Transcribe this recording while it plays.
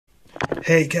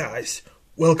Hey guys,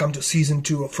 welcome to season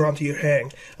 2 of Frontier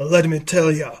Hang, and let me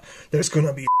tell ya, there's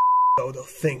gonna be a load of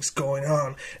things going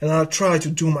on, and I'll try to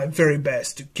do my very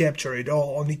best to capture it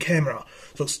all on the camera,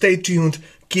 so stay tuned,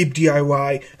 keep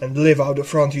DIY, and live out the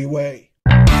Frontier way.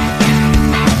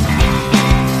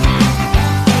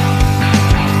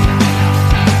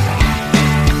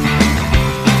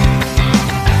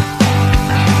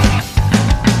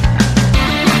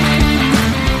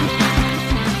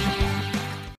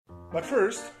 But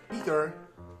first, heater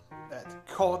that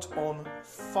caught on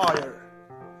fire.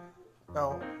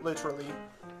 Now, literally,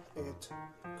 it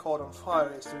caught on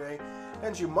fire yesterday,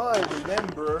 and you might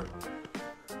remember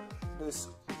this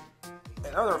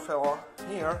another fella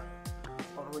here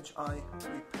on which I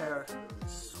repaired the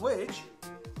switch.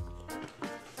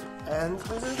 And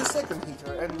this is the second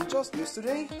heater, and just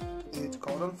yesterday it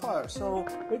caught on fire. So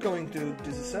we're going to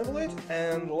disassemble it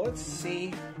and let's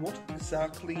see what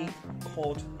exactly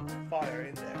caught fire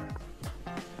in there.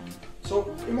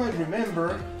 So you might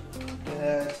remember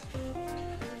that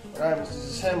when I was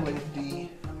disassembling the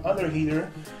other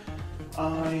heater,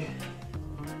 I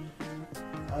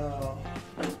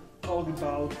talked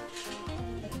about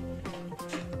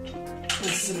the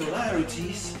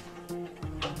similarities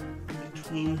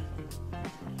between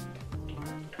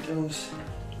those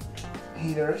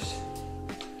heaters.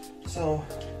 So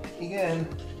again,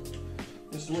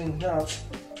 just doing that,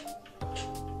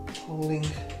 pulling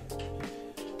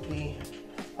the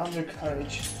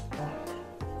undercarriage off.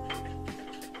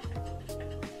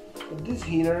 But this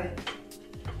heater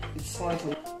is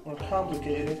slightly more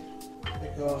complicated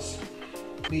because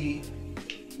the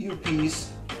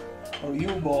U-piece or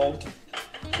U-bolt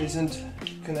isn't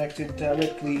connected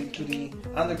directly to the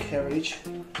undercarriage.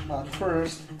 At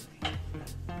first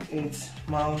it's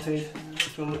mounted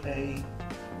to a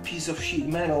piece of sheet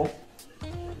metal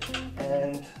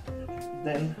and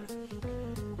then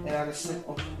another set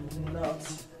of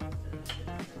nuts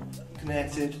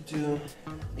connected to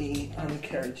the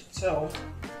undercarriage itself.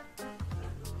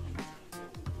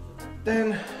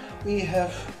 Then we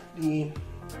have the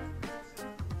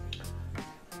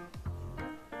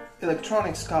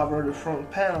electronics cover, the front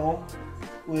panel,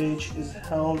 which is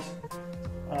held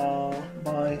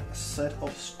by a set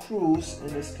of screws.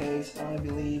 In this case, I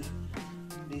believe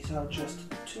these are just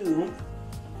 2.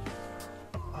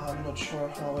 I'm not sure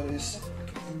how it is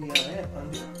on the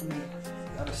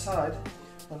other side.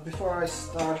 But before I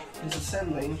start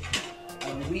disassembling,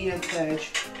 I'll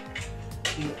reattach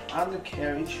the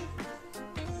undercarriage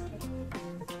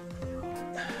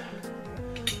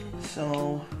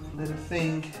so that the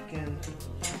thing can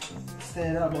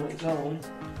stand up on its own.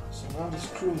 So now the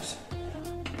screws,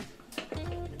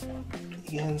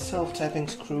 again self-tapping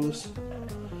screws.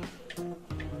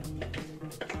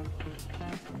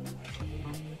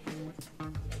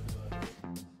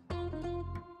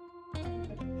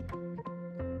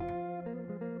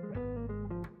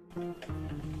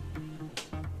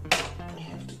 You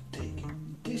have to take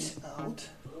this out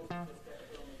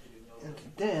and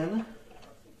then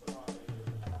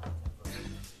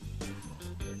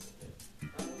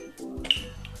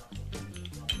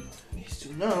these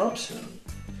 2 knobs.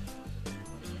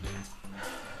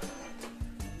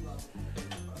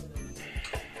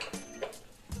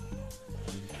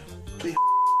 Big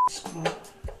screw.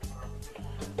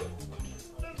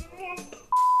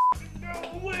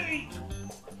 No way!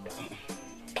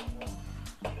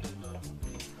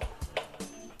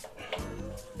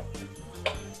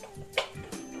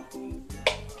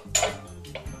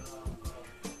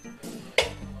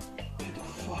 Get the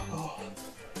fuck off.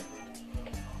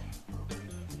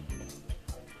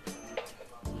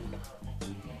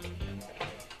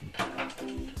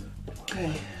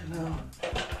 Okay, now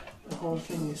the whole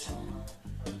thing is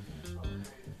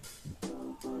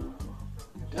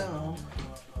down,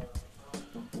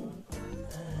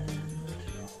 and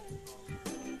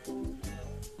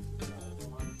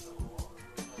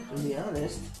to be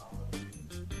honest,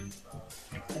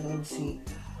 I don't see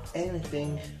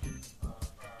anything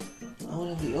out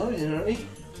of the ordinary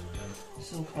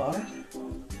so far.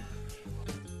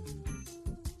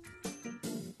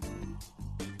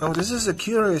 Now this is a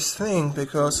curious thing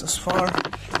because as far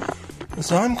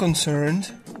as I'm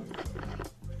concerned,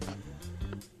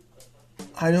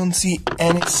 I don't see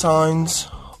any signs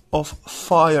of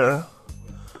fire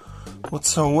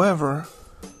whatsoever.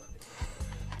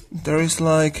 There is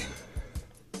like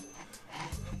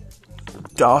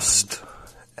dust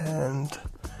and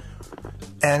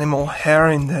animal hair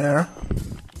in there,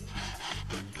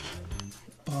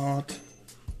 but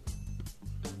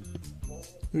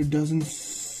it doesn't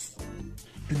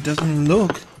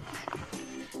look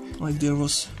like there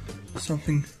was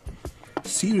something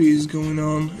series going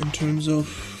on in terms of...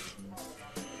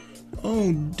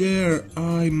 Oh, there,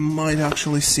 I might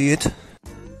actually see it.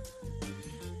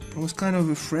 I was kind of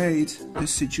afraid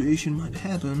this situation might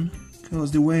happen,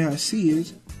 because the way I see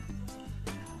it,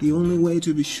 the only way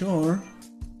to be sure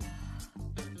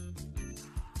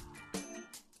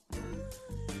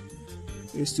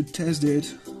is to test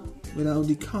it without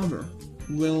the cover.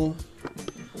 We'll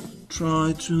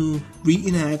try to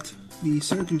reenact the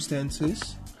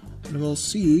circumstances and we'll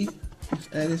see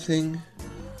if anything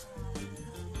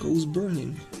goes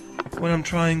burning. What I'm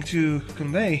trying to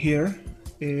convey here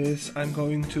is I'm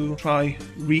going to try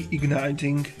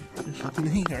reigniting the fucking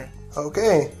heater.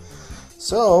 Okay,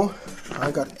 so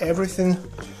I got everything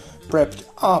prepped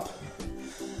up.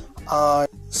 I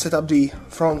set up the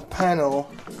front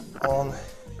panel on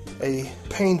a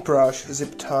paintbrush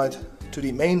zip tied to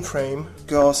the mainframe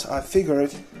because I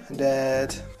figured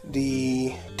that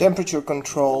the temperature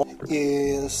control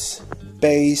is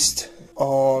based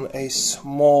on a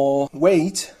small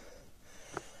weight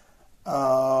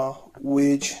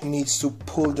which needs to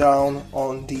pull down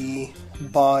on the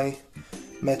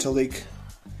bimetallic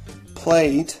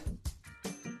plate.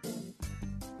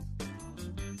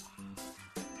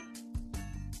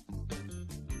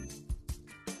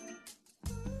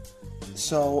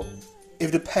 So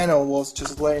if the panel was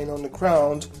just laying on the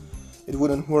ground, it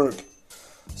wouldn't work.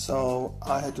 So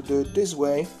I had to do it this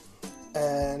way,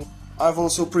 and I've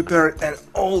also prepared an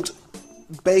old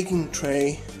baking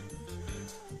tray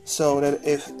so that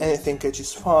if anything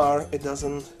catches fire, it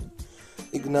doesn't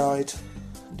ignite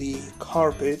the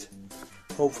carpet.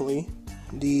 Hopefully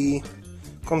the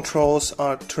controls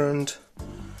are turned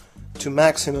to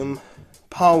maximum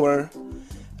power,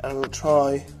 and we'll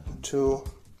try to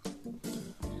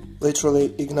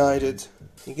literally ignite it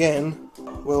again.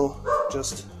 We'll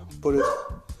just put it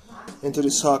into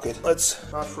the socket.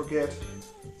 Let's not forget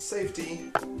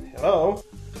safety. Hello.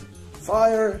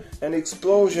 Fire and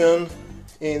explosion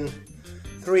in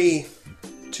 3,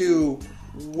 2,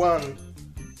 1.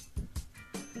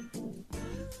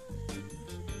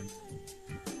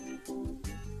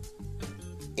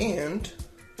 And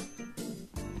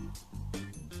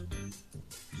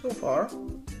so far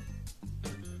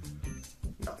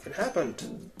nothing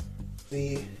happened.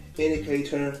 The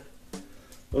indicator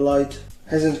light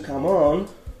hasn't come on.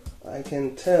 I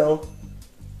can tell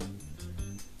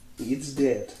it's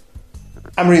dead.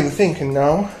 I'm really thinking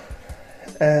now,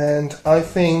 and I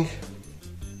think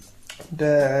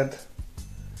that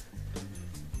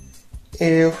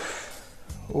if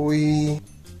we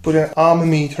put an ohm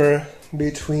meter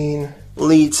between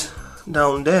leads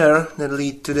down there that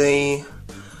lead to the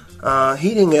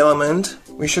heating element,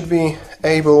 we should be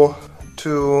able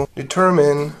to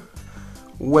determine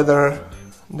whether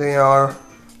they are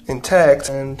intact,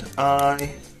 and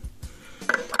I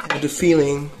have the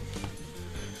feeling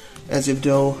as if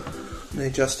though they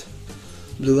just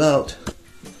blew out.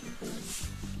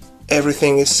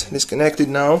 Everything is disconnected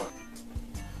now.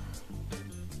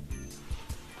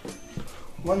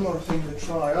 One more thing to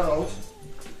try out,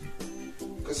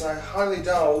 because I highly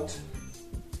doubt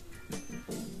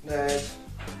that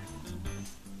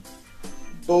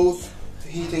both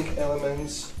heating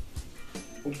elements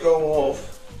would go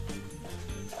off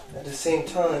at the same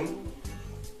time.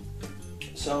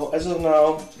 So as of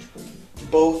now,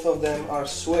 both of them are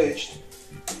switched.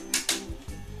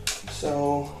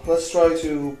 So let's try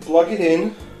to plug it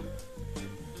in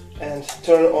and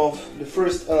turn off the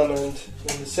first element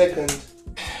and the second.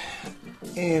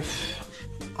 If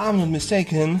I'm not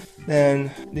mistaken,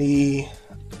 then the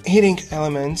heating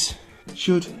elements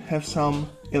should have some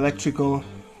electrical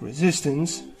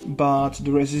resistance, but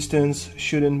the resistance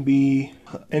shouldn't be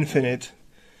infinite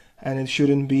and it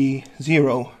shouldn't be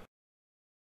zero.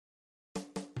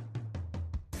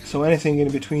 So anything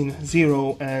in between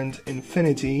 0 and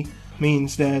infinity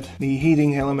means that the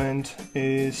heating element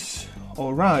is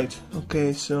alright.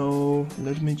 Okay, so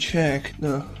let me check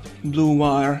the blue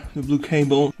wire, the blue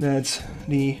cable, that's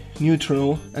the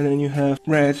neutral, and then you have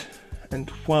red and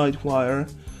white wire,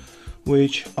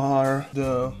 which are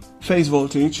the phase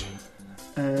voltage,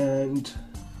 and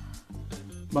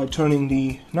by turning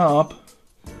the knob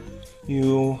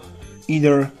you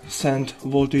either send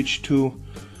voltage to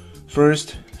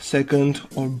first, second,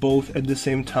 or both at the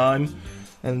same time,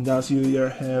 and thus you either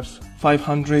have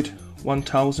 500,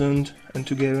 1000 and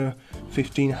together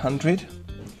 1500.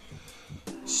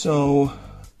 So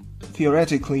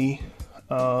theoretically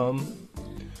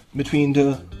between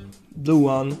the blue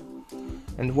one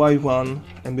and white one,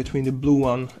 and between the blue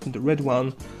one and the red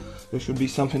one, there should be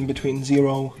something between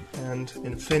 0 and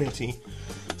infinity.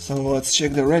 So let's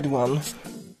check the red one.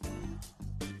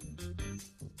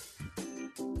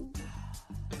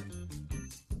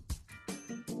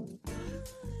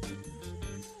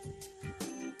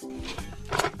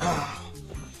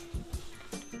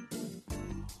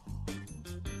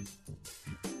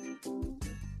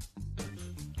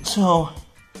 So,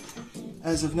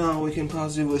 as of now, we can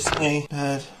positively say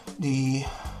that the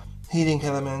heating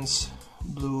elements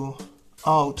blew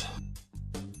out.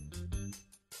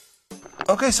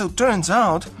 Okay, so turns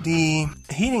out the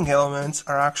heating elements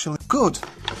are actually good,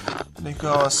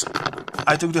 because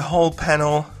I took the whole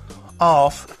panel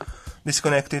off,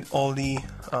 disconnected all the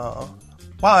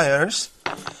wires,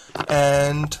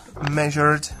 and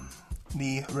measured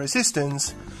the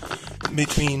resistance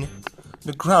between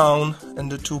the ground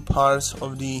and the two parts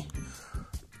of the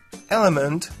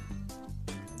element,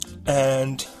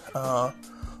 and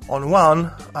on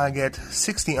one I get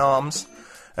 60 ohms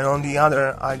and on the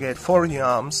other I get 40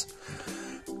 ohms.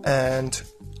 And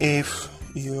if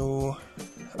you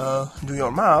do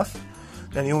your math,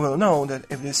 then you will know that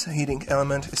if this heating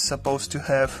element is supposed to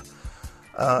have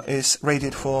is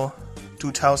rated for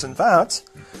 2000 watts,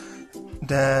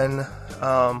 then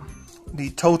the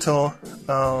total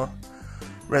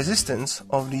resistance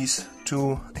of these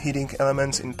two heating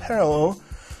elements in parallel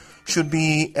should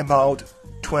be about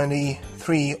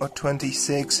 23 or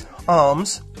 26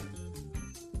 ohms,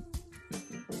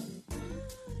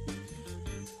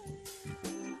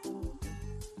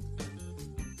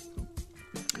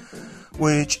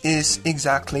 which is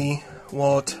exactly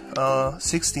what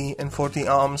 60 and 40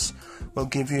 ohms will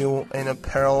give you in a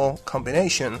parallel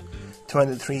combination,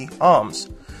 23 ohms.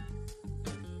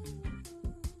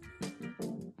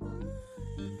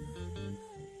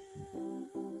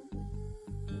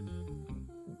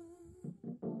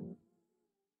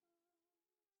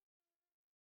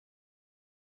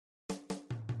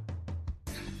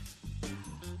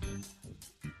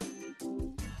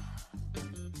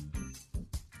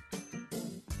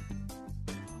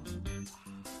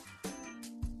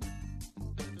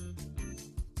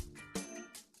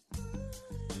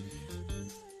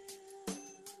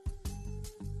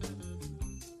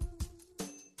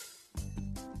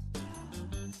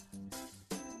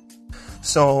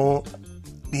 So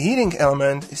the heating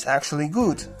element is actually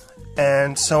good,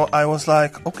 and so I was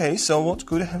like, okay, so what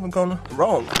could have gone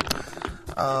wrong?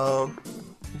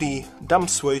 The dump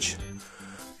switch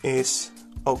is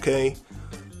okay.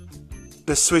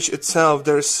 The switch itself,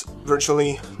 there's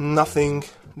virtually nothing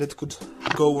that could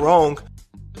go wrong.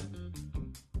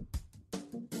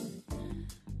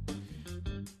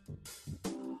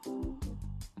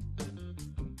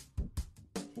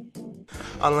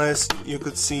 Unless you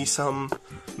could see some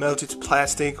melted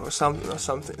plastic or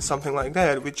something like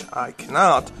that, which I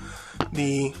cannot.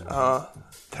 The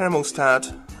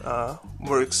thermostat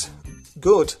works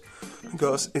good,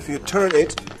 because if you turn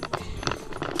it,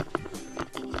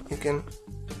 you can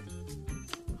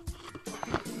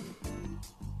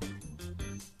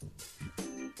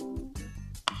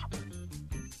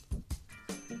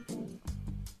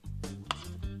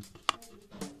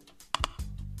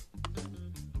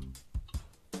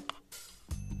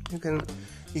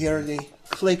hear the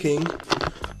clicking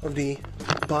of the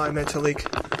bimetallic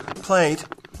plate,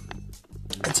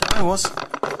 and so I was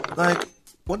like,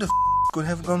 what the f could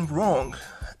have gone wrong?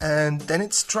 And then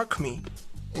it struck me,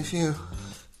 if you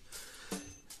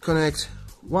connect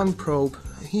one probe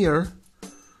here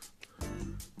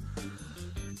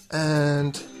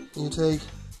and you take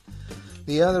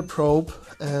the other probe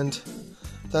and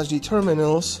touch the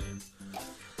terminals,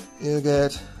 you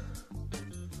get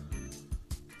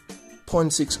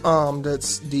 0.6 ohm.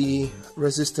 That's the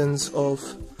resistance of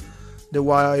the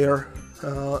wire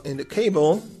in the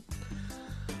cable.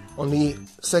 On the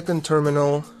second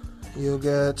terminal you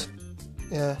get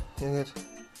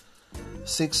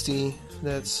 60.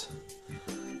 That's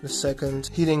the second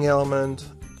heating element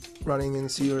running in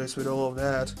series with all of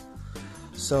that.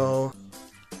 So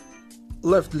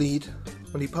left lead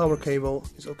on the power cable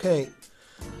is okay,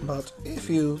 but if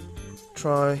you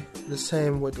try the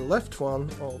same with the left one,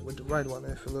 or with the right one,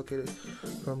 if you look at it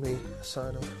from the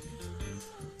side of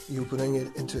you putting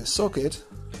it into a socket,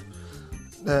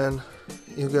 then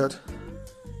you got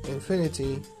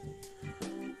infinity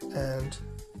and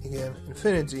again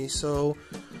infinity. So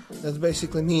that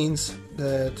basically means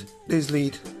that this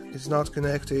lead is not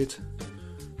connected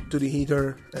to the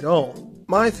heater at all.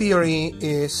 My theory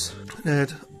is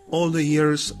that all the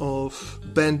years of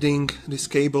bending this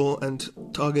cable and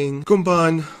tugging,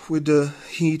 combined with the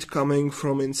heat coming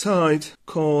from inside,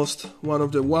 caused one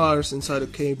of the wires inside the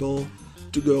cable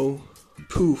to go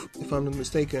poof, if I'm not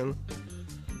mistaken.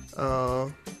 A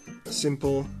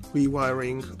simple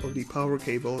rewiring of the power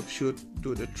cable should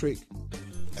do the trick.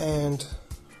 And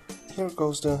here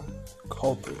goes the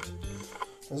culprit.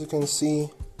 As you can see,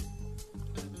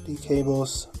 the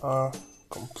cables are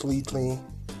completely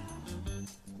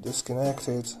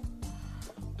disconnected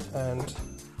and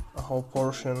a whole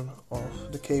portion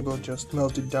of the cable just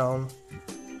melted down,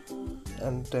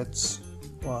 and that's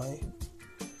why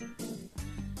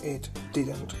it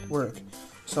didn't work.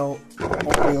 So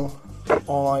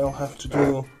all I'll have to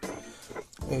do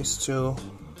is to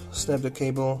snap the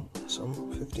cable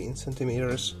some 15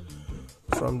 centimeters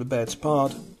from the bad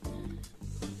spot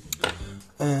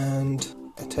and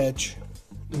attach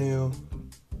new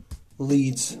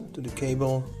leads to the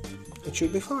cable. It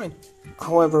should be fine.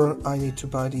 However, I need to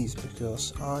buy these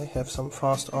because I have some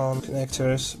fast-on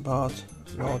connectors but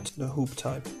not the hoop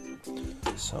type.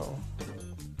 So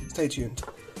stay tuned.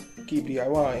 Keep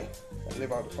DIY and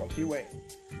live out the funky way.